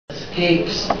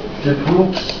escapes, the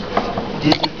groups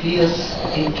disappears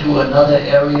into another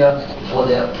area for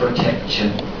their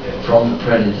protection from the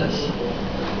predators.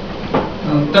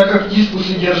 Так как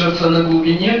дискусы держатся на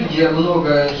глубине, где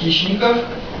много хищников,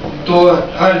 то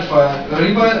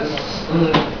альфа-рыба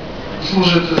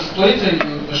служит с той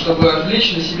целью, чтобы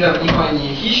отвлечь на себя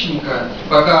внимание хищника,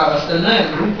 пока остальная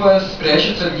группа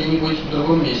спрячется где-нибудь в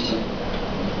другом месте.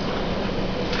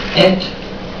 And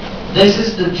this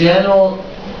is the general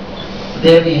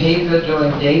their behavior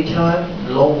during daytime,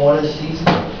 low water season.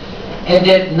 And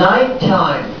at night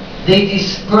time they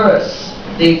disperse.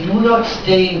 They do not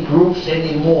stay in groups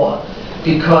anymore,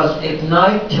 because at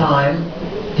night time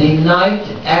the night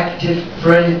active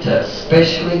predators,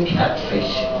 especially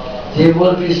catfish, they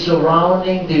will be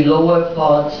surrounding the lower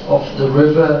parts of the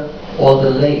river or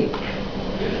the lake.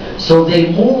 So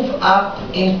they move up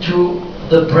into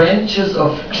the branches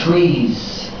of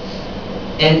trees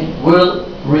and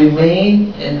will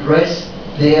remain and rest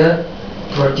there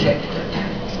protected.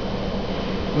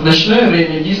 В ночное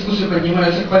время дискусы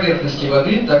поднимаются к поверхности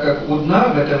воды, так как у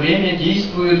дна в это время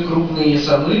действуют крупные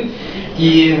самы,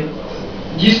 и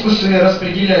дискусы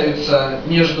распределяются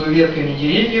между ветками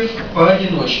деревьев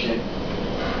поодиночке.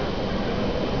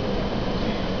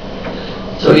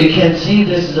 So you can see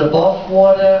this is above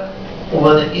water,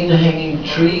 over the in-hanging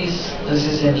trees. This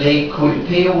is in Lake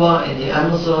Kuipewa in the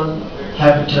Amazon,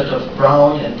 habitat of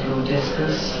brown and blue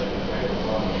discus.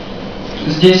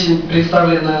 Здесь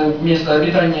представлено место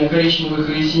обитания коричневых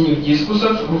и синих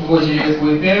дискусов в озере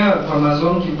Куипеа в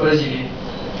Амазонке в Бразилии.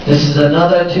 This is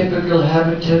another typical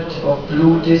habitat of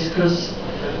blue discus.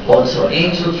 Also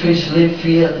angelfish live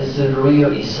here. This is the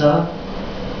Rio Isa.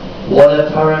 Water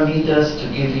parameters to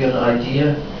give you an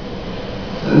idea.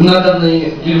 На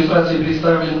данной иллюстрации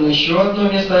представлено еще одно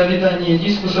место обитания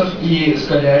дискусов и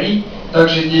скалярий.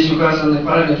 Также здесь указаны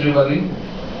параметры воды.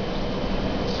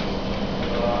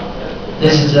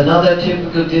 This is another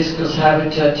typical discus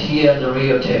habitat here in the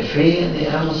Rio Tefe in the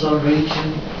Amazon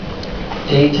region,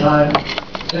 daytime.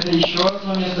 Это еще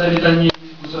одно место обитания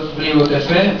дискусов в Рио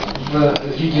Тефе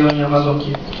в регионе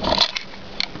Амазонки.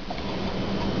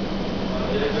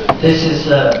 This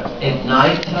is at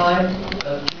night time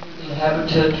a typical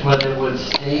habitat where they will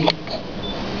stay.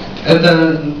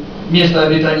 Это место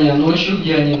обитания ночью,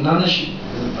 где они на ночь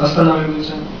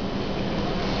останавливаются.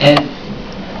 And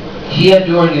here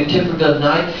during a typical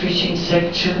night fishing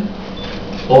section,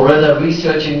 or rather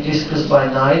researching discus by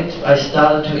night, I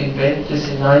started to invent this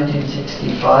in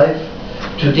 1965.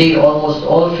 Today almost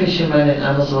all fishermen in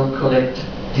Amazon collect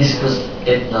discus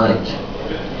at night.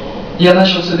 Я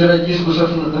начал собирать дискусов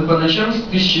по ночам с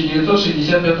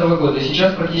 1965 года.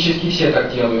 Сейчас практически все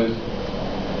так делают.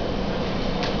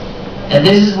 And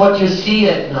this is what you see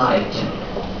at night.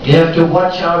 You have to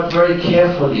watch out very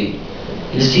carefully.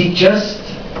 You see just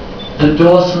the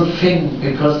dorsal fin,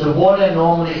 because the water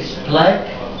normally is black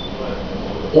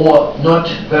or not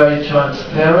very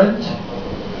transparent,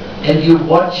 and you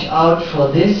watch out for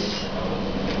this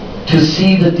to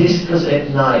see the discus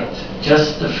at night,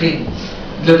 just the fins.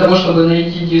 Для того, чтобы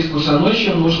найти дискуса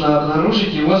ночью, нужно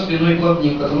обнаружить его спинной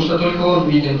плавник, потому что только он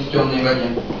виден в темной воде.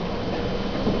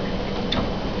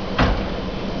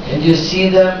 And you see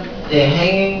them, they're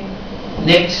hanging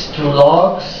next to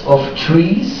logs of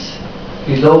trees,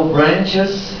 below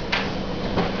branches.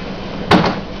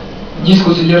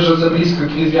 Дискусы держатся близко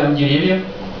к ветвям деревьев.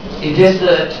 It is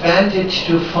the advantage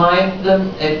to find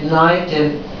them at night,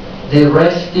 and they're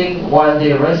resting. While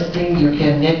they're resting, you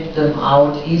can net them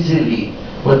out easily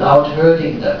without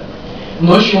hurting them.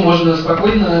 Ночью можно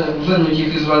спокойно вынуть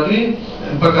их из воды,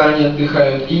 пока они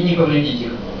отдыхают, и не повредить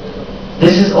их.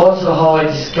 This is also how I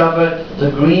discovered the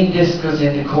green discus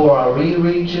in the Korari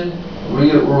region,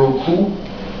 Rio Uruku,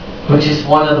 which is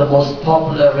one of the most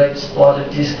popular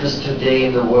red-spotted discus today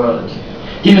in the world.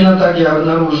 Именно так я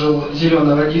обнаружил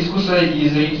зеленого дискуса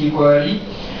из реки Куари,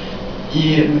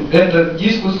 и этот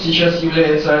дискус сейчас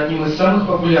является одним из самых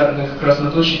популярных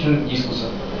красноточечных дискусов.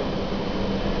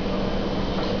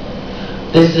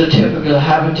 This is a typical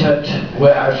habitat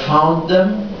where I found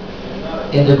them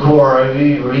in the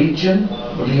Korari region,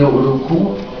 Rio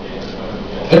Uruku.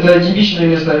 Это типичное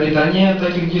место обитания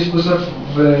таких дискусов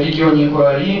в регионе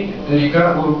Куари,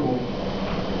 река Уруку.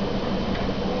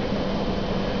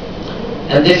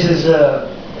 And this is a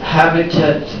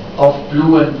habitat of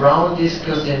blue and brown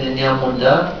discus in the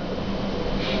Nyamunda.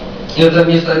 Это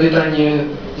место обитания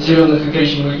зеленых и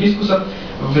коричневых дискусов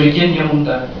в реке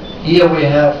Нямунда. Here we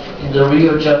have in the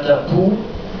Rio Jatapu,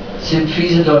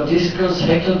 Symphysidon discus,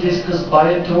 Heckle discus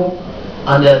biotope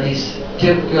under these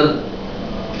typical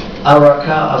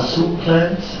Araca asu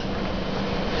plants.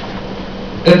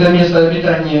 Это место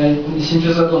обитания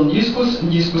симфизодон дискус,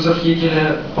 дискусов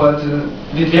Хейкеля под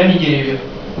ветвями деревьев.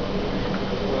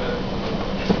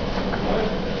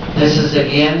 This is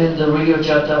again in the Rio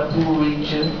Jatapu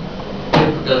region,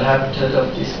 typical habitat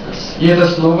of discus. И это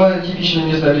снова типичное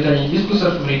место обитания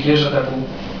дискусов в реке Жатапу.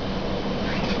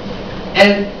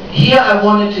 And here I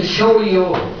wanted to show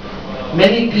you,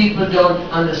 many people don't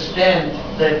understand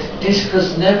that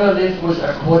discus never live with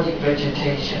aquatic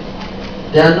vegetation.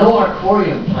 There are no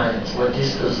aquarium plants where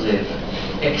discus live,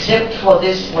 except for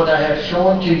this, what I have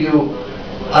shown to you,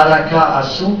 Araka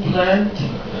asu plant,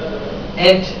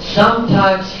 and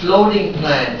sometimes floating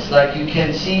plants, like you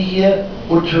can see here,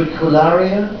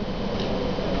 Utricularia.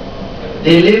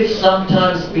 They live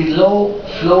sometimes below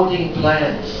floating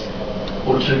plants,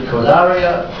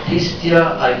 Utricularia,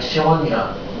 Pistia,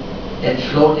 Ixonia, and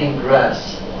floating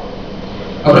grass.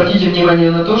 Обратите внимание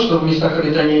на то, что в местах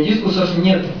обитания дискусов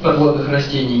нет подводных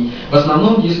растений. В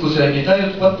основном дискусы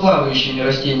обитают под плавающими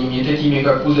растениями, такими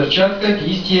как пузырчатка,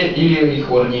 пистия или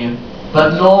рихорния.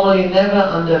 But normally never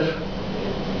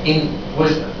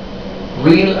with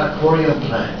real aquarium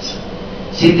plants.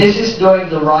 See, this is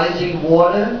during the rising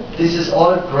water, this is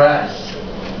all grass.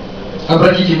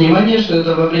 Обратите внимание, что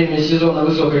это во время сезона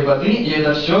высокой воды, и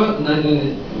это все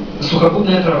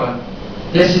сухопутная трава.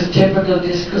 This is typical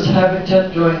discus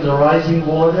habitat during the rising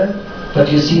water,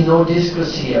 but you see no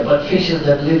discus here, but fishes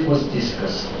that live with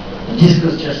discus. The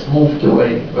discus just moved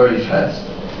away very fast.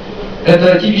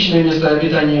 Это типичное место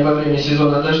обитания во время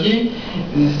сезона дождей.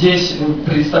 Здесь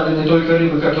представлены только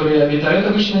рыбы, которые обитают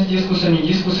обычно с дискусами.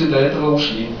 Дискусы до этого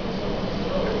ушли.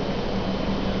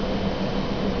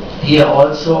 Here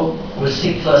also, with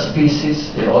cicla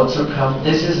species, they also come.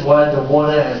 This is why the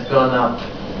water has gone up,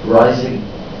 rising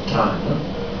time.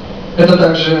 Это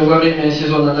также во время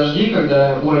сезона дождей,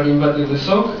 когда уровень воды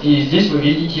высок, и здесь вы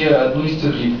видите одну из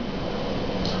циклид.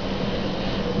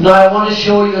 Now I want to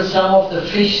show you some of the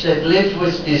fish that live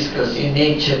with discus in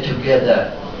nature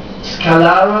together.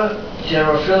 Scalara,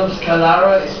 Gerophyllum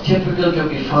scalara, is typical to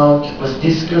be found with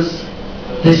discus.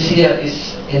 This here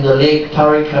is in the lake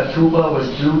Parikatuba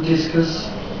with blue discus.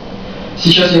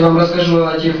 Сейчас я вам расскажу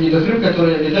о тех видах рыб,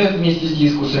 которые обитают вместе с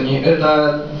дискусами.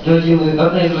 Это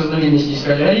одна из разновидностей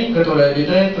скалярий, которая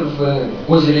обитает в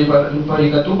озере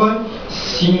Парикатуба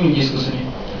с синими дискусами.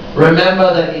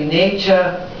 Remember that in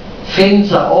nature,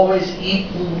 fins are always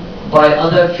eaten by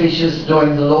other fishes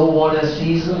during the low water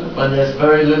season when there's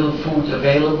very little food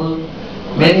available.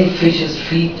 Many fishes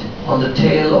feed on the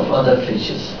tail of other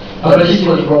fishes. But this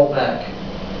will grow back.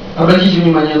 Обратите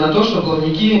внимание на то, что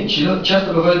плавники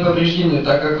часто бывают повреждены,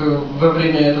 так как во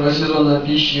время этого сезона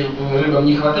пищи рыбам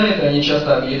не хватает, и они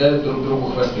часто объедают друг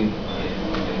другу хвосты.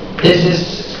 This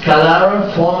is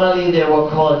Scalara. Formerly they were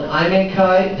called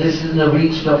Imekai. This is in the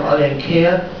region of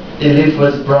Alenquer. They live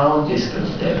with brown discus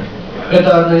there.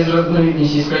 Это одна из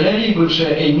разновидностей скалярий,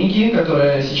 бывшая эймики,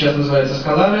 которая сейчас называется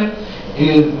скалары,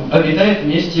 и обитает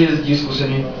вместе с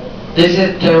дискусами. This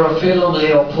is Pterophyllum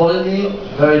leopoldi,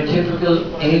 very typical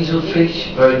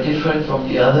angelfish, very different from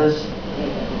the others.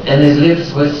 And it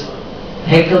lives with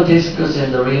Heiko discus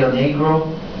in the Rio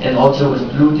Negro and also with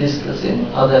blue discus in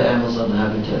other Amazon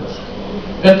habitats.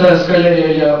 Это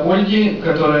скалярия леопольди,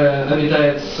 которая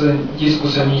обитает с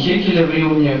дискусами Хейкеля в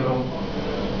Рио Негро.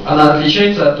 Она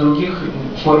отличается от других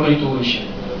формой туловища.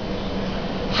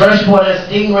 Freshwater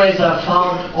stingrays are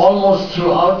found almost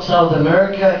throughout South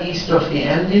America, east of the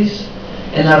Andes,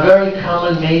 and are very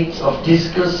common mates of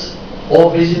discus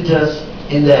or visitors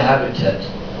in their habitat,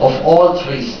 of all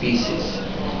three species.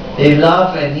 They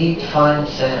love and eat fine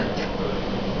sand.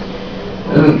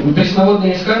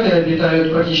 Пресноводные скаты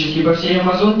обитают практически по всей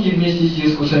Амазонке вместе с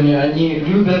дискусами. Они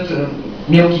любят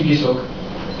мелкий песок.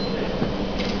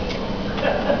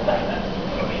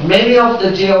 Many of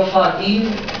the geophagi,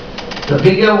 the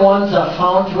bigger ones, are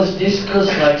found with discus,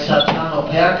 like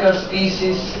Satanoperca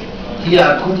species,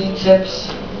 here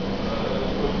Unitex.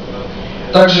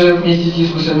 Также вместе с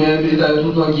дискусами обитают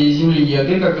многие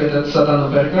землееды, как этот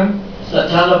Satanoperca.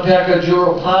 Satanoperca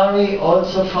juropari,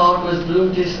 also found with blue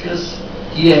discus,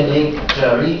 here in Lake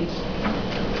Jari.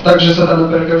 Также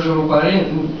Satanoperca juropari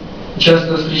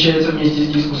часто встречается вместе с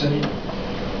дискусами.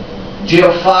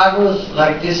 Geophagus,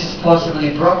 like this is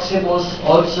possibly Proximus,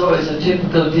 also is a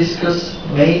typical discus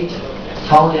mate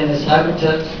found in his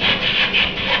habitat.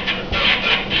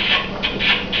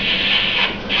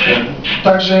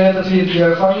 Также этот вид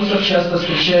геофагусов часто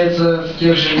встречается в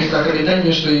тех же местах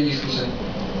обитания, что и дискусы.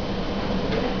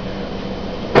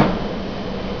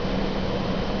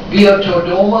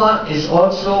 Biotodoma is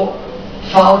also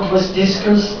found with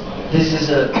discus. This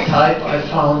is a type I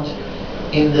found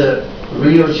in the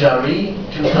Rio Jari,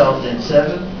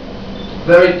 2007.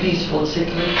 Very peaceful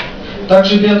cichlid.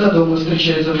 Также биотодомы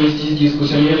встречаются вместе с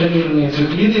дискусами. Это мирные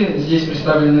цихлиды. Здесь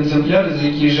представлен экземпляр из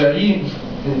реки Жари,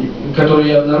 который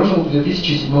я обнаружил в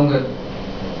 2007 году.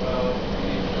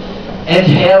 And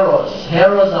haros.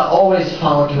 Haros are always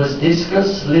found with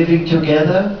discus living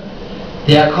together.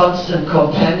 They are constant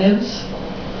companions.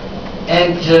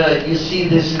 And you see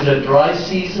this is a dry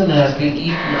season, has been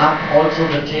eaten up also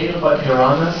the tail by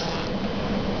piranhas.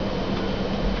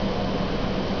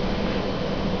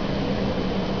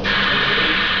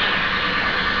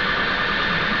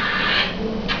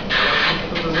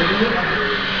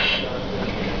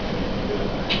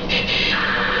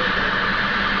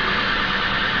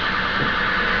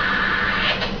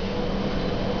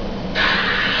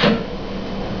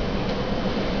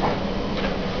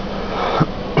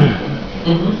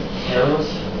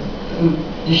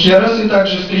 Херосы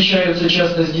также встречаются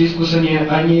часто с дискусами,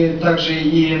 они также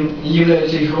и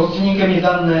являются их родственниками.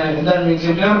 Данный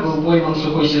экземпляр был пойман в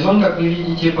сухой сезон, как вы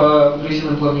видите, по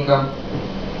крысиным плавникам.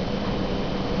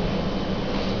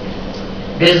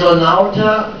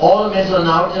 Mesonauta, all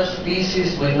Mesonauta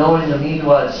species, we know in the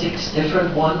meanwhile 6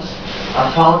 different ones,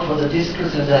 are found with the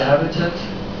discus in their habitat.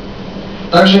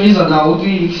 Также мезонауты,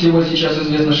 их всего сейчас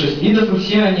известно 6 видов, и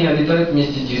все они обитают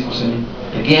вместе с дискусами.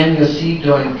 Again, you see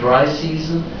during dry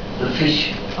season, the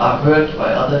fish are hurt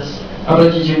by others.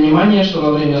 Обратите внимание, что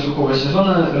во время сухого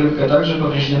сезона рыбка также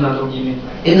повреждена другими.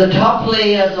 In the top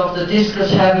layers of the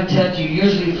discus habitat, you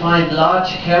usually find large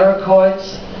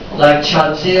caracoids, like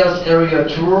Chalceus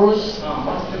eriaturus.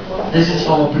 This is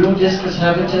from a blue discus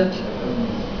habitat.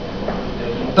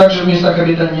 Также в местах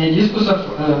обитания дискусов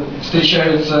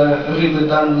встречаются рыбы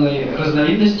данной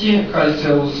разновидности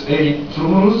Chalceus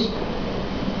eriaturus.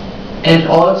 And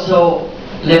also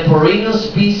leporino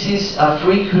species are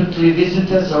frequently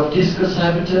visitors of discus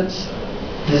habitats.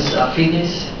 This is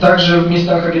Aphinis. Также в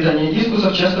местах обитания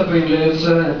дискусов часто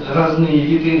появляются разные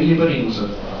виды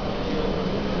лепоринусов.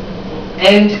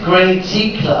 And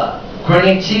Graniticula.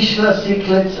 Graniticula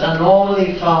cichlids are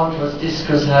normally found with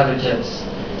discus habitats.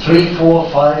 3, 4,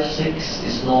 5, 6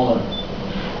 is normal.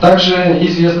 Также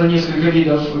известно несколько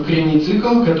видов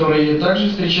креницикл, которые также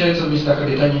встречаются в местах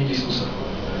обитания дискусов.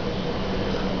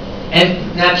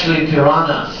 And naturally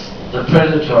piranhas, the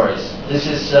predators. This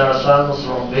is Serasalmus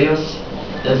rhombeus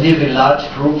that live in large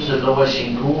groups at Lower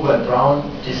Xingu where brown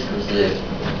discus live.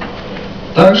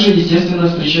 Также, естественно,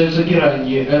 встречаются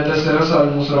пираньи. Это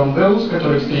Serasalmus rhombeus,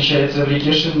 который встречается в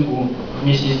реке Шингу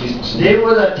вместе с дискусом. They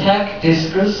will attack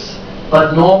discus,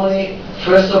 but normally,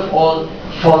 first of all,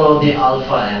 follow the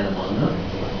alpha animal. No?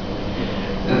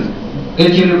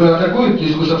 Эти рыбы атакуют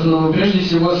дискусов, но прежде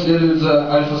всего следуют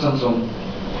за альфа-самцом.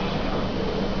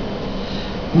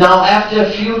 Now, after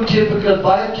a few typical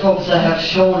biotopes I have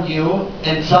shown you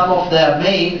and some of their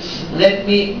mates, let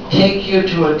me take you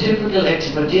to a typical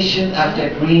expedition after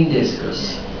green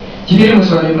discus. Теперь мы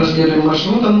с вами проследуем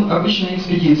маршрутом обычной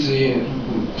экспедиции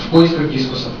в поисках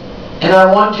дискусов. And I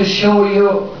want to show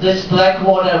you this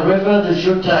Blackwater River, the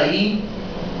Jutai,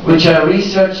 which I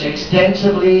researched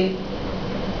extensively.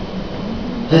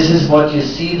 This is what you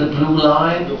see, the blue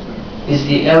line is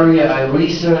the area I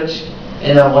researched.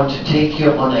 And I want to take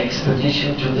you on an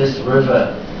expedition to this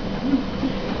river.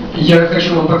 Я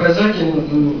хочу вам показать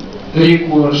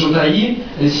реку Жутаи.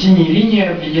 Синяя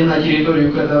линия введена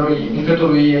территорию,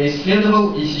 которую я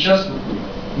исследовал, и сейчас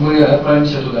мы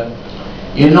отправимся туда.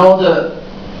 You know the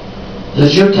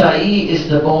Jutai is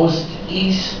the most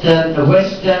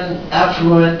western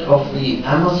affluent of the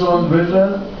Amazon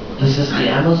River. This is the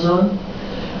Amazon,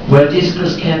 where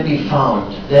discus can be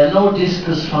found. There are no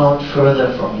discus found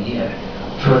further from here.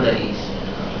 Further east.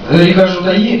 Река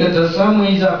Жутаи – это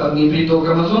самый западный приток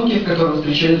Амазонки, в котором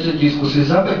встречаются дискусы.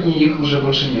 Западнее их уже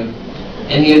больше нет.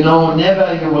 And you know,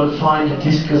 never you will find a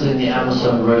discus in the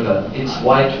Amazon River. It's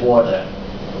white water.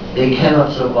 They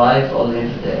cannot survive or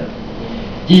live there.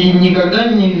 И никогда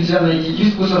нельзя найти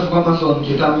дискусов в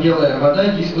Амазонке. Там белая вода,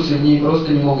 дискусы в ней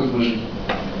просто не могут выжить.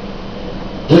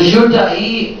 The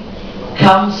Jutai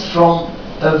comes from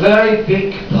a very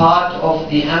big part of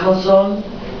the Amazon,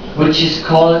 which is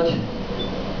called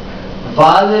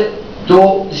Vale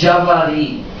do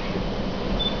Javari.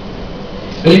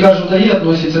 Река Жутаи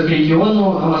относится к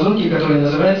региону Амазонки, который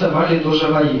называется Вале до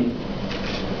Жаваи.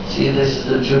 See, this is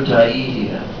the Jutai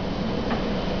here.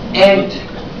 And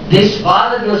this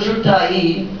Vale do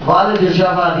Jutai, Vale do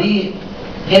Javari,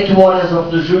 headwaters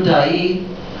of the Jutai,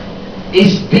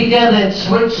 is bigger than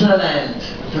Switzerland,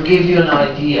 to give you an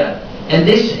idea. And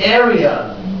this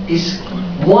area is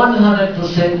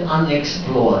 100%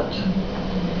 unexplored.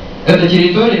 Эта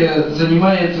территория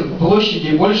занимает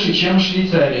площади больше, чем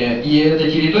Швейцария, и эта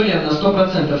территория на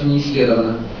 100% не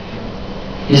исследована.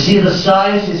 You see, the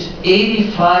size is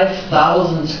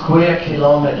 85,000 square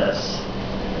kilometers,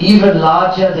 even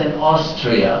larger than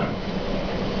Austria.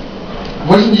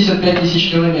 85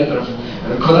 тысяч километров,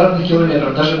 квадратных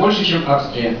километров, даже больше, чем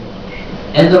Австрия.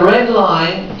 And the red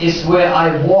line is where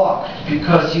I walked,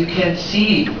 because you can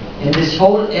see in this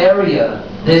whole area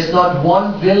there's not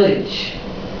one village,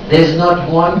 there's not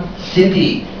one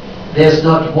city, there's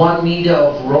not 1 meter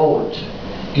of road.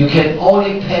 You can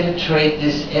only penetrate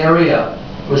this area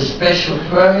with special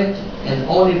permit and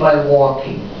only by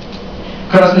walking.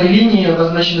 Красной линией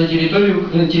обозначена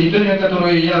территория,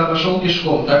 которую я обошел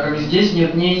пешком, так как здесь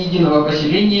нет ни единого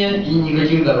поселения и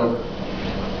никаких дорог.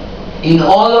 In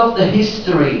all of the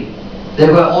history,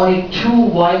 there were only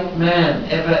 2 white men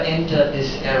ever entered this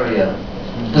area.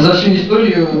 За всю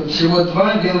историю всего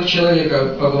 2 белых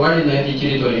человека побывали на этой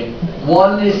территории.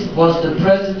 One was the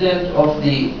president of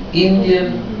the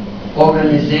Indian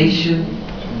organization,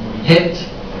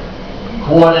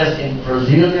 headquarters in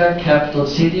Brasilia, capital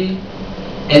city,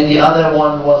 and the other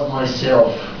one was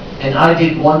myself. And I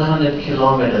did 100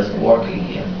 kilometers walking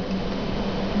here.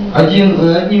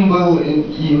 Одним был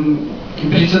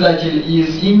председатель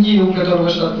из Индии, у которого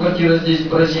штаб-квартира здесь, в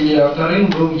Бразилии, а вторым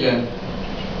был я.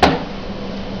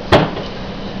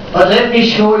 But let me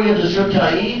show you the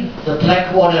Jutai, the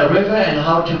Blackwater River, and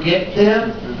how to get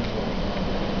there.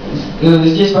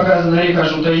 Здесь показана река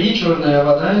Жутаи, черная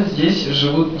вода, здесь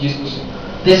живут дискусы.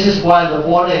 This is while the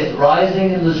water is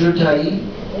rising in the Jutai.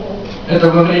 Это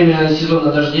во время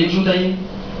сезона дождей в Жутаи.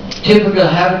 Typical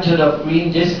habitat of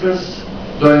green discus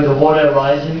during the water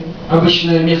rising.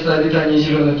 Обычное место обитания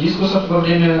зеленых дискусов во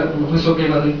время высокой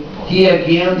воды. Here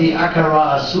again the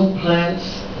Akara Asu plants,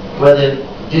 where the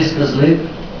discus live.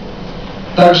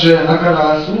 Также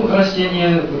акара-асу,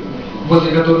 растения,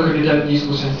 возле которых обитают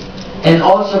дискусы. And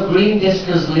also green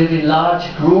discus live in large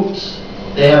groups.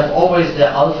 They have always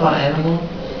their alpha animal.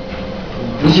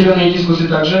 Зеленые дискусы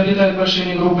также обитают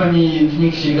большими группами, и в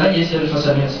них всегда есть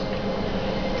альфа-самец.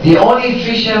 The only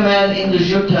fisherman in the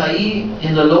Jutai,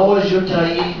 in the lower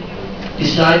Jutai,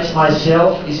 besides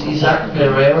myself, is Isaac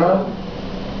Pereira.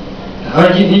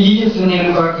 Единственный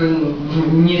рыбак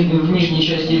в нижней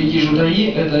части реки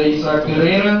Жутаи — это Исаак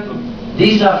Перейра.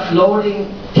 These are floating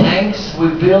tanks we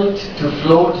built to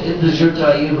float in the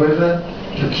Jutai River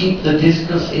to keep the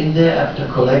discus in there after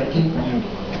collecting.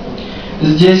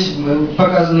 Здесь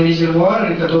показаны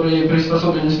резервуары, которые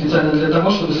приспособлены специально для того,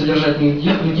 чтобы содержать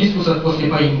дискусов после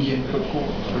поимки.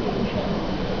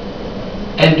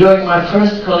 And during my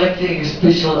first collecting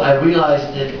expedition, I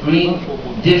realized that green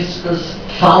discus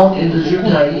found in the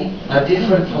Jutai are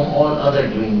different from all other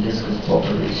green discus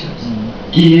populations.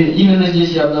 И именно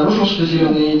здесь я обнаружил, что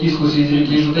зеленые дискусы из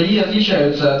реки Жутаи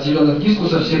отличаются от зеленых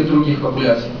дискусов всех других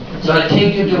популяций. So I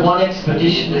take you to one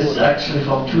expedition. This is actually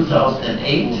from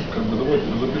 2008.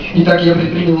 Итак, я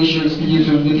предпринял еще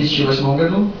экспедицию в 2008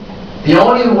 году. The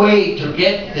only way to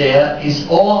get there is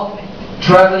or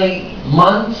traveling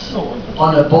months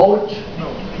on a boat,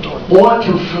 or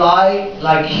to fly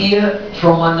like here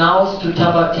from Manaus to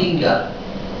Tabatinga.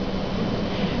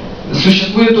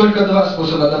 Существует только 2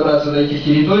 способа добраться до этих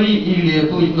территорий: или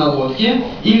плыть на лодке,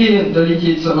 или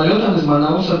долететь самолетом из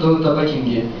Манауса до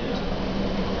Табатинги.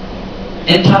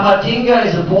 And Tabatinga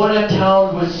is a border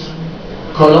town with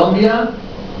Colombia,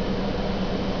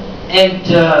 and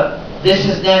this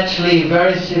is naturally a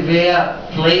very severe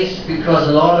place because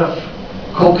a lot of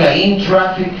cocaine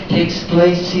traffic takes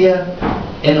place here,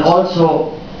 and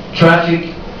also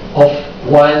traffic of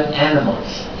wild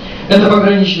animals. Это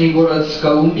пограничный город с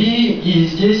Колумбией, и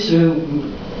здесь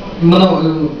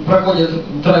проходит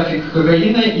трафик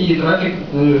кокаина и трафик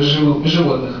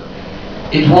животных.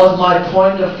 It was my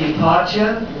point of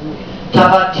departure.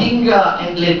 Tabatinga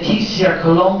and Leticia,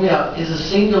 Colombia, is a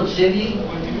single city,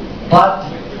 but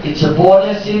it's a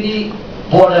border city,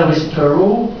 border with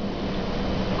Peru,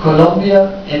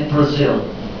 Colombia and Brazil.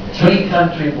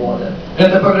 3-country border.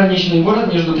 Это пограничный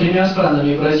город между 3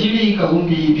 странами: Бразилией,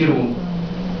 Колумбией и Перу.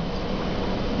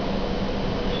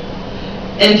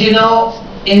 And you know,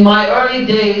 in my early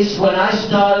days, when I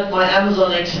started my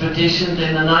Amazon expeditions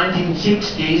in the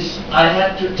 1960s, I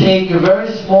had to take a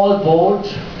very small boat.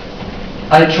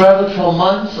 I traveled for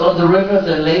months on the rivers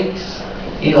and lakes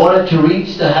in order to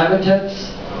reach the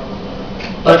habitats.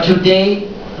 But today,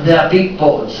 there are big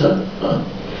boats.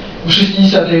 В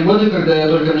 60-е годы, когда я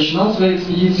только начинал свои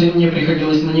экспедиции, мне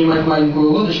приходилось нанимать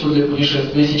маленькую лодочку для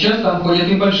путешествия. Сейчас там ходят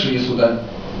и большие суда.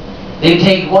 They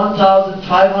take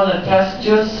 1,500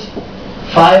 passengers,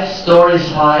 5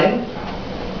 stories high.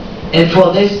 And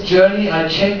for this journey I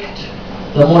checked,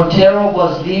 the Montero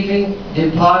was leaving,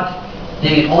 depart,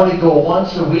 they only go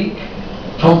once a week,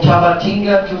 from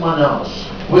Tabatinga to Manaus,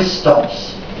 with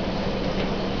stops.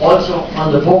 Also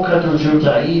on the Boca do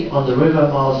Jutaí, on the river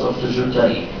mouth of the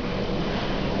Jutaí.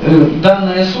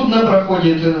 Данное судно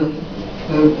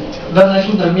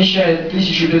вмещает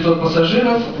 1500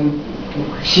 пассажиров,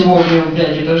 всего в нем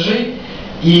 5 этажей,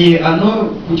 и оно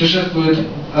путешествует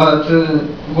от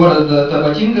города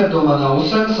Табатинга до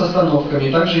Манауса с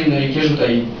остановками, также и на реке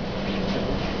Жутаи.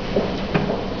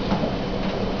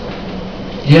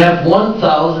 You have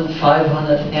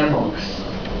 1,500 hammocks.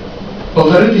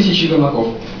 1500 гамаков.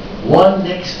 One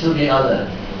next to the other.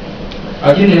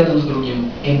 Один рядом с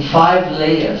другим. In 5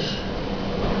 layers.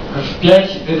 В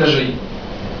 5 этажей.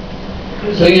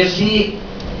 So you see,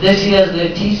 this here is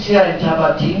Leticia in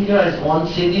Tabatinga, is one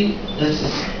city. This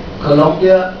is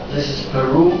Colombia, this is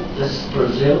Peru, this is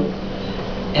Brazil.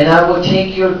 And I will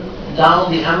take you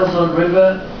down the Amazon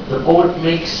River. The boat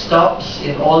makes stops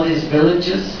in all these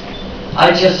villages.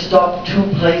 I just stopped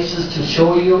 2 places to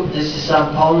show you. This is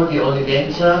São Paulo de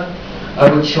Olivença. I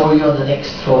will show you on the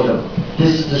next photo.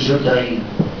 This is the Jutaí.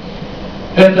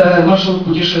 Это маршрут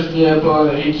путешествия по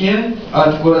реке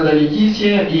от города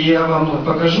Летисия, и я вам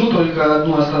покажу только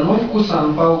одну остановку,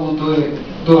 Сан-Паулу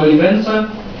до Оливенца,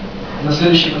 на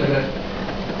следующей фотографии.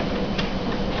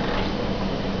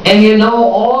 And you know,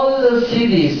 all the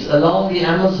cities along the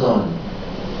Amazon,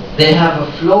 they have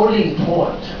a floating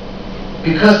port.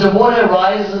 Because the water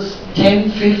rises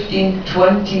 10, 15,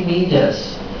 20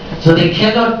 meters. So they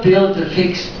cannot build a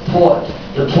fixed port.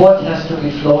 The port has to be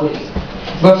floating.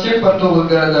 Во всех портовых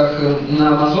городах на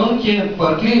Амазонке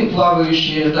порты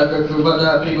плавающие, так как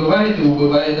вода прибывает и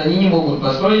убывает, они не могут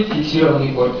построить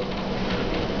фиксированный порт.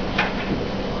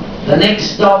 The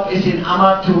next stop is in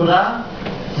Amatura.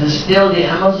 This is still the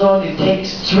Amazon. It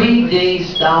takes 3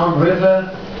 days downriver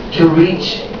to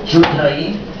reach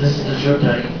Jutaí. This is the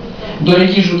Jutaí. До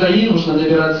реки Жутаи нужно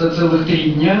добираться целых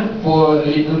 3 дня по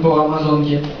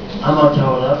Амазонке.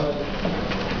 Amatura.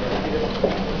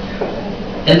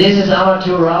 And this is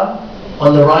Amatura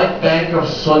on the right bank of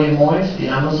Solimões, the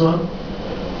Amazon.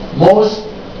 Most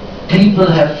people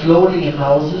have floating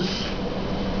houses,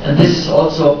 and this is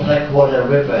also a blackwater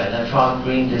river, and I found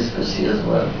green discus here as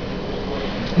well.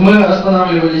 Мы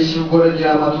останавливались в городе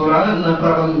Аматура на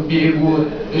правом берегу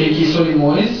реки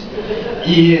Солимоис,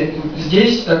 и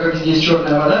здесь, так как здесь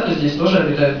черная вода, то здесь тоже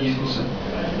обитают дискусы.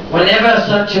 Whenever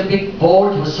such a big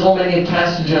boat with so many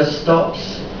passengers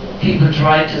stops, people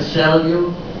try to sell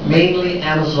you mainly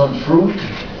Amazon fruit.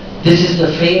 This is the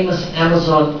famous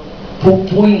Amazon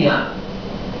pupunha.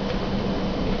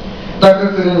 Так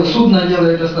как судно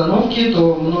делает остановки,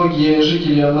 то многие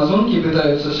жители Амазонки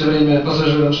пытаются все время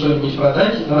пассажирам что-нибудь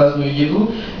продать, разную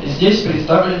еду. Здесь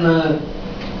представлена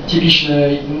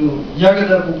типичная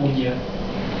ягода пупунья.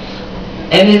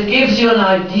 And it gives you an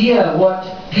idea what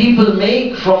people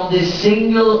make from this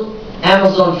single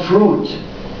Amazon fruit,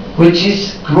 which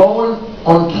is grown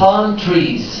on palm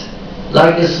trees,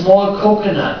 like a small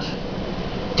coconut.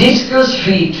 Discus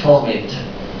feed from it.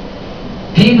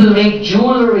 People make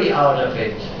jewelry out of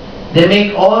it. They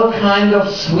make all kind of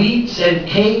sweets and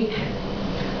cake,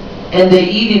 and they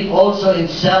eat it also in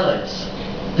salads.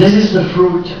 This is the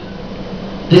fruit.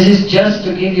 This is just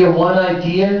to give you one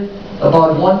idea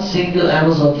about one single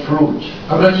Amazon fruit.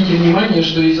 Обратите внимание,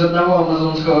 что из одного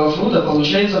амазонского фрута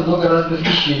получается много разных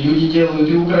вещей. Люди делают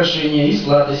и украшения, и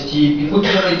сладости, и пекут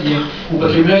пироги,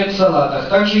 употребляют в салатах.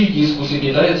 Также и дискусы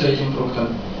питаются этим фруктом.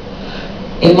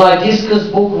 In my Discus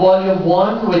book, volume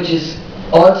 1, which is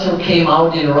also came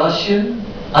out in Russian,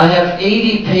 I have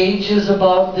 80 pages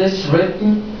about this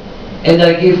written, and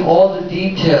I give all the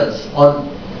details on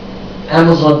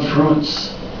Amazon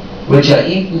fruits, which are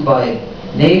eaten by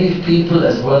native people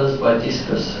as well as by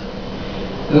Discus.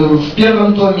 В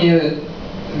первом томе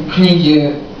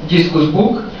книги Дискус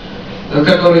Бук,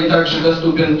 который также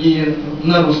доступен и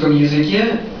на русском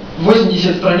языке,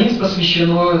 80 страниц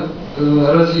посвящено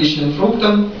различным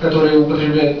фруктам, которые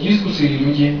употребляют дискусы и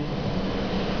люди.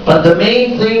 But the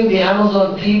main thing the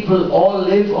Amazon people all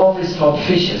live off is from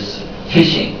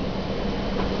fishing.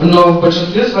 Но в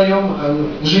большинстве своем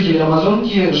жители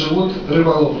Амазонки живут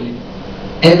рыболовлей.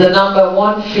 And the number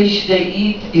 1 fish they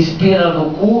eat is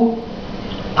pirarucu,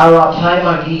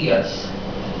 arapaima gigas.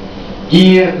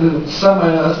 И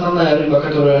самая основная рыба,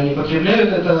 которую они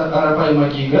потребляют, это арапайма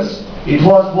гигас. It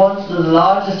was once the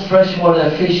largest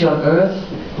freshwater fish on earth,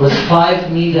 with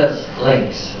 5 meters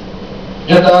length.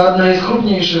 Это одна из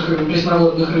крупнейших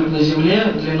пресноводных рыб на Земле,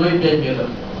 длиной 5 метров.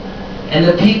 And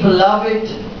the people love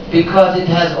it because it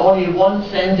has only one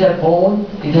center bone,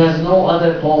 it has no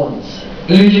other bones.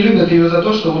 Люди любят ее за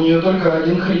то, что у нее только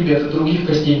один хребет, других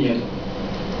костей нет.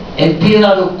 And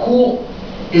pirarucu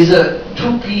is a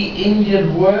Tupi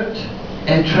Indian word,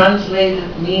 and translated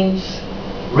means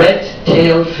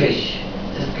red-tailed fish.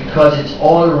 It's because it's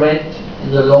all red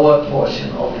in the lower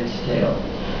portion of its tail.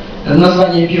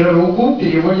 Название пираруку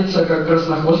переводится как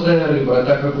краснохвостая рыба,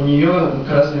 так как у нее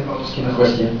красные полоски на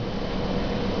хвосте.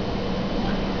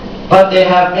 But they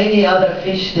have many other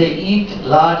fish. They eat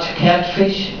large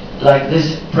catfish, like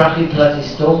this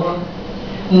Brachyplatystoma.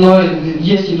 Но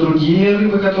есть и другие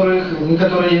рыбы, которых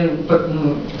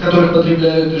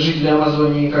потребляют жители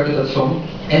Амазонии, как этот сом.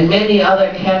 And many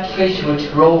other catfish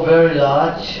which grow very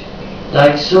large,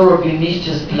 like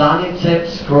Surobimishus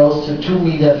planiceps grows to 2.50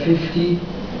 meters.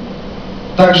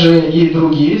 Также и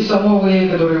другие сомовые,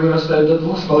 которые вырастают до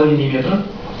 2,5 метра.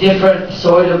 Different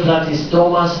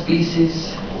Pseudoplatystoma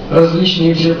species,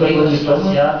 различные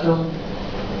псевдоплатистомы.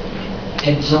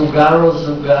 And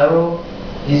Zungaro.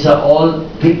 These are all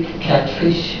big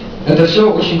catfish. Это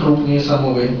все очень крупные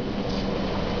сомовые.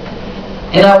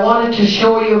 And I wanted to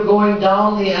show you going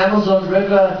down the Amazon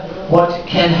River what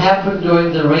can happen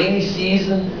during the rainy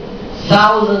season.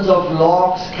 Thousands of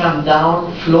logs come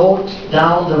down, float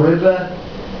down the river,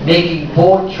 making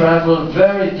boat travel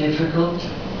very difficult.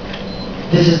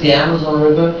 This is the Amazon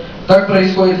River. Так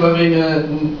происходит во время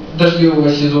дождливого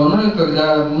сезона,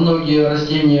 когда многие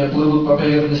растения плывут по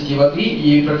поверхности воды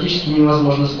и практически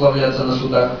невозможно сплавляться на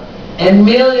судах. And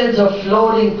millions of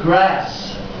floating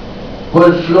grass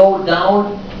will flow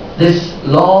down this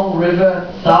long river,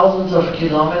 thousands of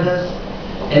kilometers,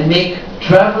 and make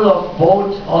travel of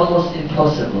boat almost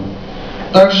impossible.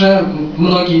 Также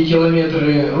многие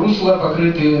километры русла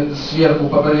покрыты сверху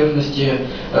по поверхности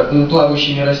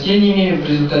плавающими растениями, в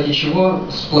результате чего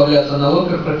сплавляться на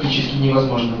лодках практически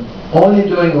невозможно. Only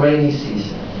during rainy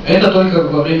season. Это только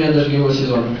во время дождливого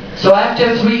сезона. So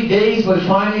after 3 days we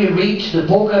finally reached the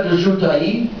Boca de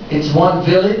Jutai. It's one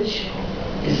village.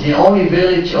 It's the only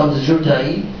village on the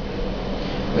Jutai.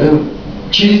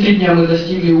 Через 3 дня мы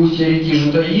достигли устья реки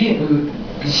Жутаи,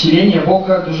 селения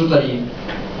Бока де Жутаи.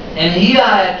 And here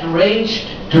I had arranged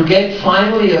to get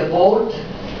finally a boat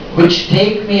which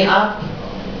take me up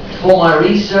for my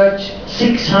research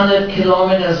 600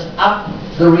 kilometers up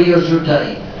the Rio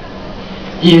Jutai.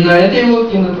 И на этой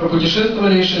лодке мы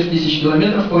пропутешествовали 6000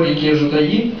 километров по реке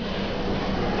Жутаи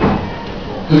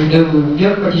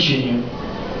вверх по течению.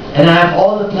 And I have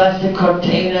all the plastic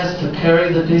containers to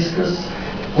carry the discus.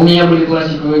 У меня были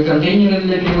пластиковые контейнеры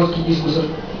для перевозки дискусов.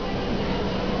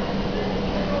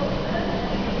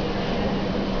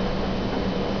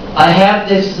 I had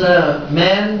this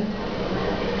man,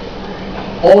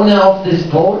 owner of this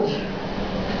boat.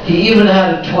 He even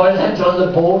had a toilet on the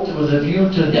boat with a view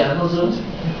to the Amazon.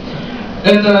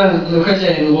 Это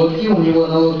хозяин лодки, у него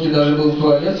на лодке даже был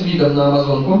туалет с видом на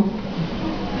Амазонку.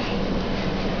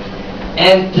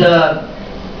 And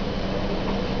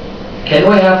can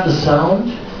we have the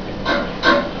sound?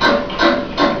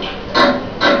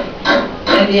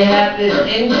 And he had this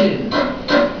engine.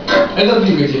 Это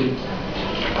двигатель.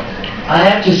 I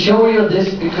have to show you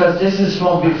this because this is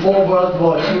from before World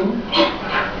War II.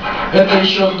 Это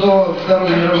еще до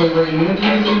Второй мировой войны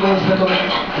двигатель был изготовлен.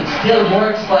 It still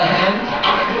works by hand.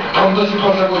 Он до сих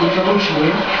пор заводится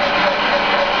вручную.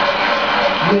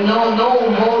 You know, no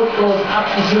boat goes up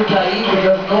to Jutai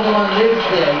because no one lives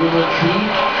there, you will see.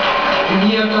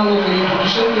 Ни одна лодка не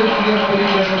путешествует вверх по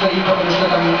реке Жутаи, потому что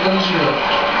там никто не живет.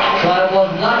 So I was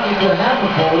lucky to have a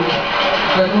boat.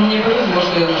 Поэтому мне повезло,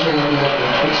 что я нашел эту лодку.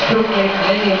 It took me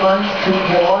many months to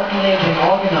coordinate and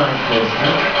organize this.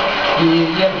 И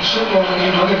я путешествовал на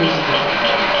ней много месяцев.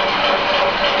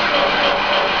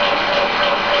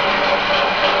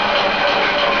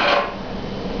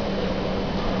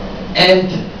 And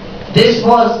this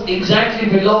was exactly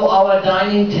below our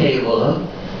dining table.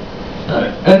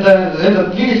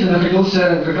 Этот двигатель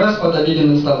находился как раз под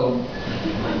обеденным столом.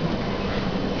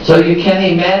 So you can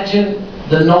imagine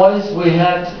the noise we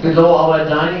had below our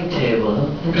dining table.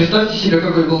 Представьте себе,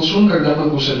 какой был шум, когда мы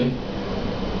кушали.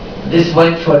 This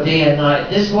went for day and night.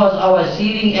 This was our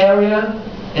seating area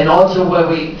and also where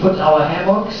we put our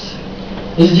hammocks.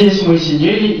 Здесь мы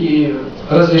сидели и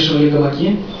развешивали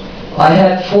гамаки. I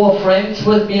had 4 friends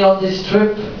with me on this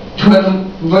trip.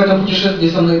 В этом путешествии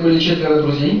со мной были 4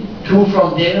 друзей. 2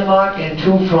 from Denmark and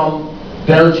 2 from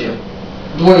Belgium.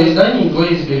 2 из Дании, 2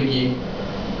 из Бельгии.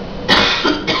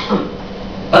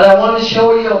 But I want to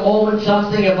show you a moment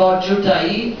something about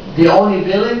Jutai, the only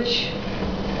village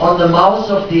on the mouth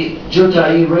of the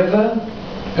Jutai River.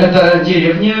 Это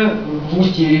деревня в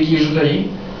устье реки Жутаи.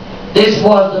 This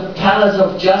was the Palace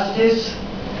of Justice,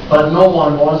 but no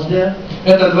one was there.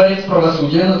 Это дворец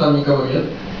правосудия, но там никого нет.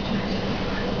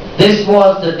 This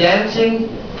was the dancing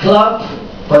club,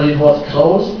 but it was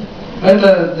closed.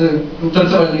 Это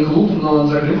танцевальный клуб, но он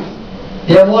закрыт.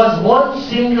 There was one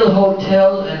single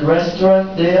hotel and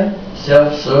restaurant there,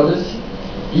 self-service.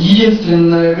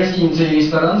 Единственная гостиница и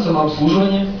ресторан,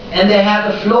 самообслуживание. And they had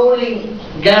a floating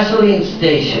gasoline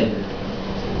station.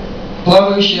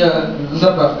 Плавающая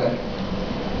заправка.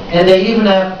 And they even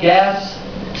have gas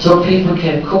so people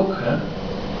can cook. Huh?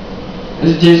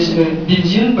 Здесь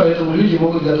бензин, поэтому люди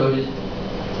могут готовить.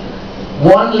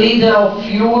 1 liter of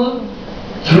fuel,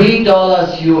 $3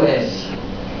 US.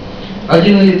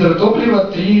 1 литр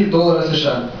топлива, $3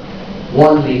 США.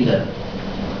 1 liter.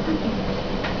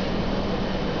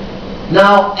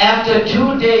 Now, after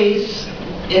 2 days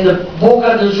in the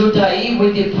Boca del Jutai,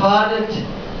 we departed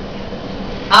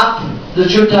up the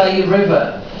Jutai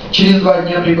River. Через 2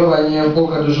 дня пребывания в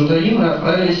Бока до Жутаи мы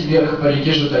отправились вверх по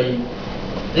реке Жутаи.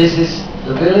 This is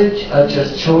the village I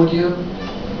just showed you.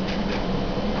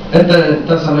 Это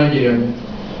та самая деревня.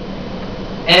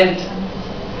 And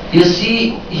you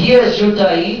see, here is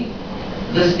Jutai.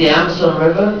 This is the Amazon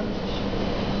River.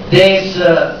 There's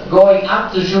going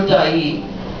up the Jutai.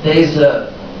 There's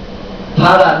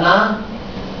Paraná,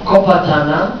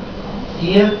 Copatana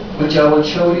here, which I will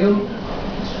show you.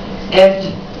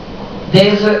 And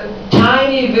there's a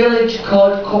tiny village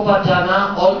called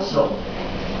Copatana also,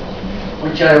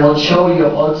 which I will show you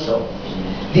also.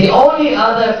 The only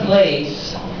other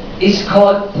place is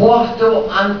called Porto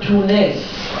Antunes,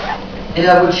 and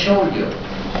I will show you.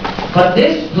 But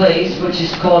this place, which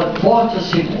is called Porto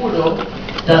Seguro,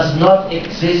 does not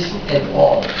exist at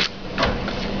all.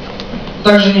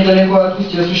 Также недалеко от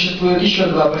устья существует еще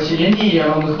 2 поселения, я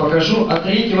вам их покажу, а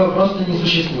 3-го просто не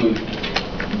существует.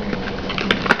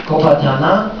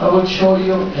 Copatana, I will show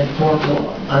you, and Porto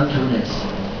Antunes.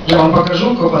 Я вам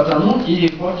покажу Копатану и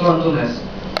Порто Антунес.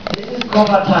 This is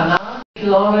Copatana,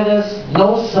 kilometers,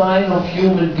 no sign of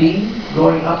human being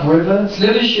going upriver.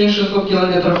 Следующие 600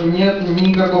 километров нет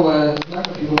никакого знака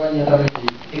пребывания там людей.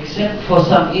 Except for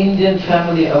some Indian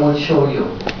family, I will show you.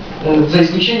 За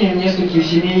исключением нескольких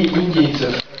семей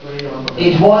индейцев.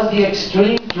 It was the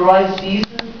extreme dry season.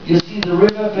 You see the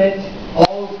riverbed,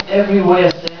 all everywhere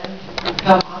sand,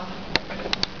 come up.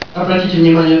 Обратите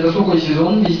внимание, это сухой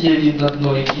сезон, везде видно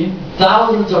дно реки.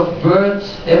 Thousands of birds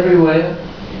everywhere.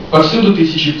 Повсюду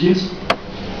тысячи птиц.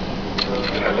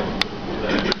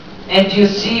 And you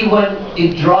see when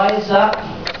it dries up,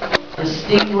 the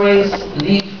stingrays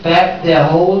leave back their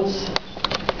holes,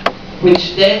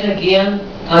 which then again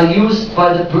are used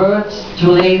by the birds to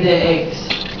lay their eggs.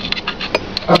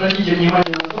 Обратите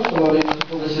внимание на то, что во время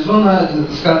сухого сезона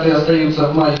скаты остаются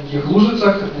в маленьких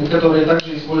лужицах, которые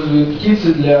также используют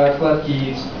птицы для откладки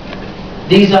яиц.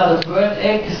 These are the bird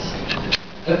eggs.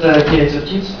 Это яйца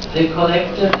птиц. They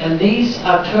collected, and these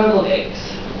are turtle eggs.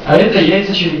 А это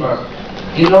яйца черепах.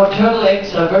 You know, turtle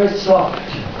eggs are very soft.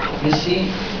 You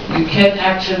see, you can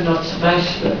actually not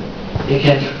smash them. They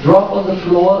can drop on the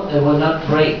floor, they will not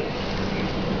break.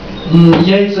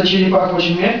 Яйца черепах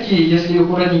очень мягкие, если их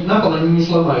уронить на пол, они не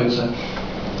сломаются.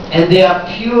 And they are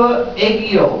pure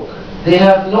egg yolk. They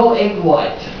have no egg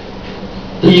white.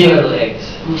 The turtle eggs.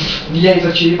 В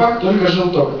яйцах черепах только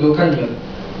желток, белка нет.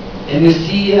 And you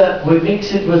see, we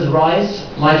mix it with rice.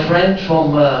 My friend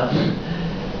from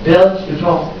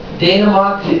from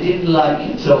Denmark, he didn't like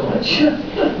it so much.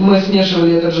 Мы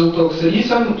смешивали этот желток с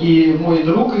рисом, и мой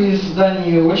друг из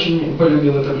Дании очень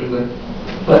полюбил это блюдо.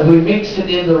 But we mixed it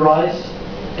in the rice,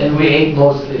 and we ate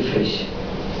mostly fish.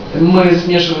 Мы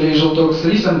смешивали желток с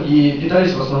рисом и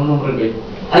питались в основном рыбой.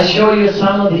 I show you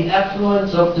some of the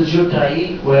affluents of the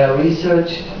Jutai, where I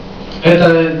researched.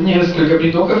 Это несколько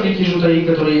притоков реки Жутаи,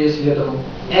 которые я исследовал.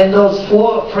 And those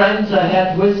 4 friends I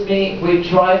had with me, we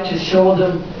tried to show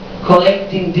them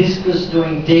collecting discus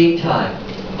during daytime,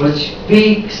 with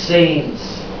big seines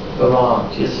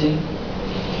around, you see.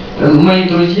 Мои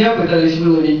друзья пытались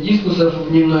выловить дискусов в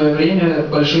дневное время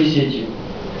большой сетью.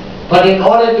 But in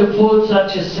order to pull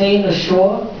such a seine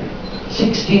ashore,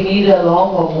 60 meters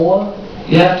long or more,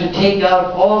 you have to take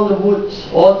out all the woods,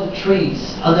 all the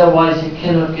trees, otherwise you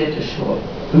cannot get ashore.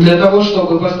 Для того,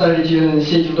 чтобы поставить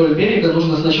сеть вдоль берега,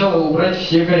 нужно сначала убрать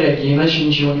все коряги, иначе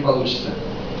ничего не получится.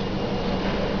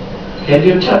 Can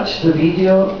you touch the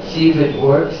video, see if it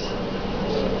works?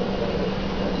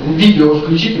 Видео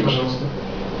включите, пожалуйста.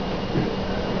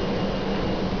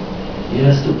 You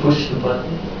have to push the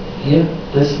button. Here,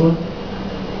 this one.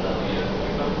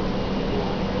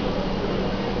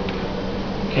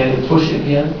 Can you push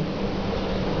again?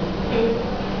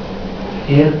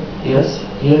 Here, yes,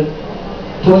 here.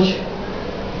 Push.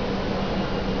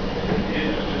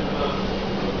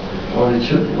 Or it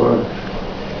should work.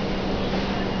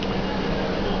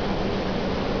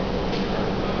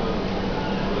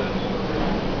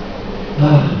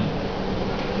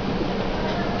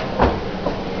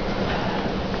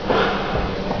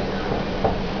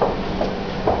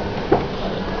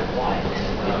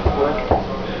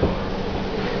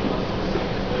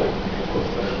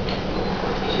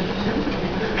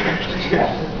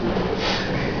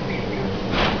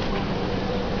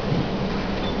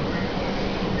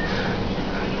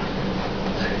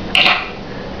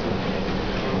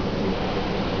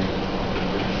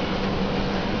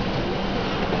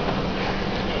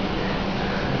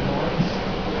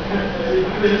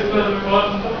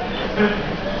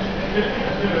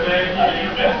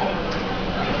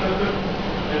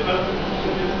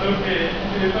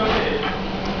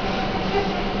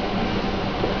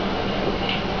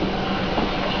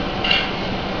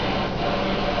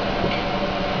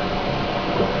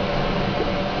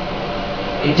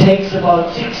 It takes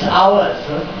about 6 hours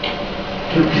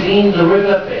to clean the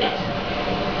riverbed.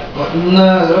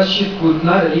 На расчистку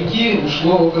дна реки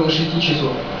ушло около 6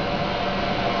 часов.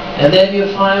 And then you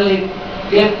finally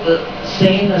get the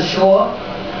seine ashore.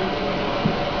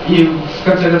 И в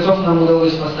конце концов нам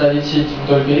удалось поставить сеть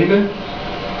вдоль берега.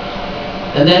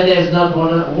 And then there's not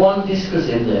one discus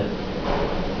in there.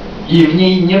 И в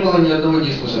ней не было ни одного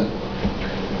дискуса.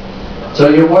 So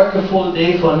you work a full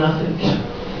day for nothing.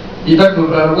 И так мы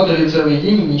проработали целый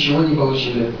день и ничего не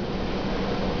получили.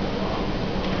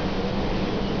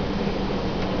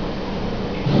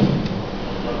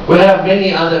 We have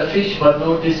many other fish, but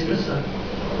no discus.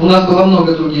 У нас было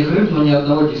много других рыб, но ни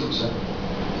одного дискуса.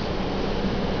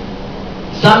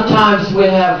 Sometimes we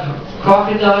have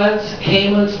crocodiles,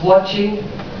 camels watching.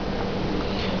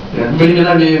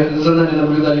 Временами за нами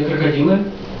наблюдали крокодилы.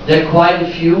 There are quite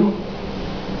a few.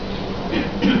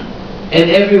 And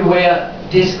everywhere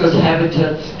discus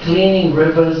habitats, cleaning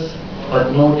rivers,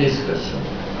 but no discus.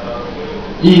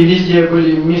 И везде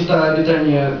были места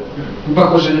обитания,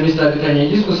 похожие на места обитания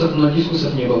дискусов, но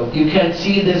дискусов не было. You can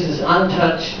see this is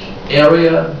untouched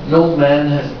area. No man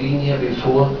has been here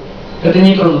before. Это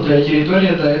нетронутая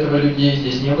территория, до этого людей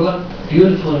здесь не было.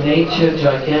 Beautiful nature,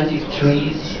 gigantic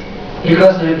trees.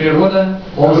 Прекрасная природа,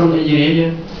 огромные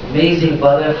деревья. Amazing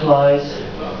butterflies.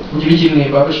 Удивительные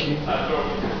бабочки.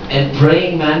 And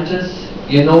praying mantis.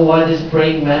 You know why this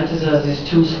praying mantis has these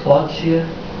 2 spots here?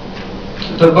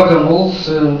 Это богомол с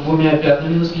 2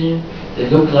 пятнами на спине. They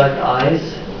look like eyes.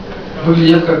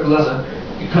 Выглядят как глаза.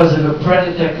 Because if a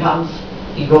predator comes,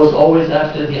 he goes always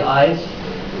after the eyes,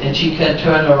 and she can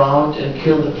turn around and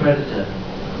kill the predator.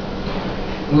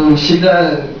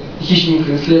 Всегда хищник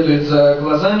следует за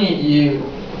глазами, и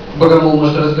богомол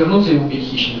может развернуться и убить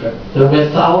хищника. There were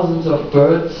thousands of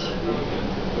birds,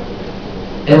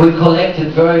 and we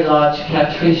collected very large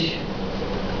catfish.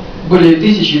 Были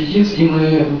тысячи птиц, и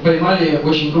мы поймали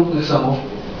очень крупных самов.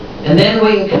 And then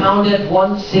we encountered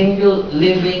one single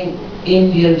living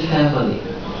Indian family.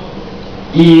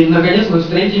 И наконец мы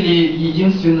встретили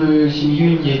единственную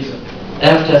семью индейцев.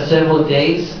 After several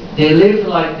days, they live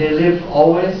like they live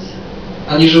always.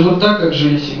 Они живут так, как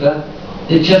жили всегда.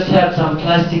 They just have some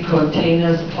plastic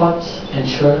containers, pots and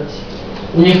shirts.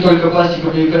 У них только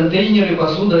пластиковые контейнеры,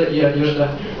 посуда и одежда.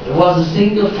 It was a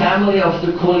single family of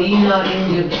the Colina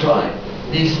Indian tribe.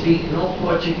 They speak no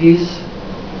Portuguese.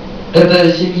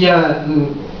 Это семья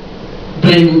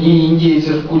племени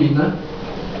индейцев Кулина.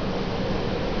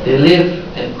 They live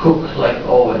and cook like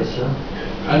always.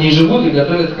 Они живут и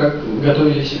готовят, как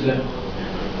готовили всегда.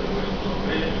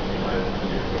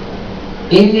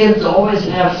 Indians always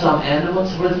have some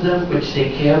animals with them which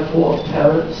they care for,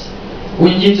 parrots. У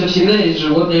индейцев всегда есть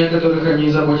животные, о которых они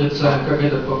заботятся, как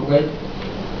этот попугай.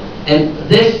 And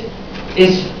this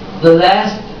is the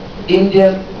last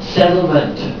Indian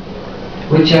settlement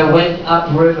which I went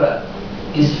upriver,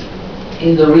 is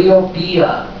in the Rio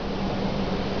Bia.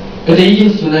 Это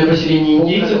единственное поселение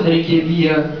индейцев на реке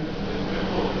Бия.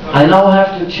 I now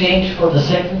have to change for the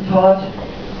second part.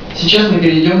 Сейчас мы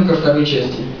перейдем ко второй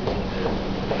части.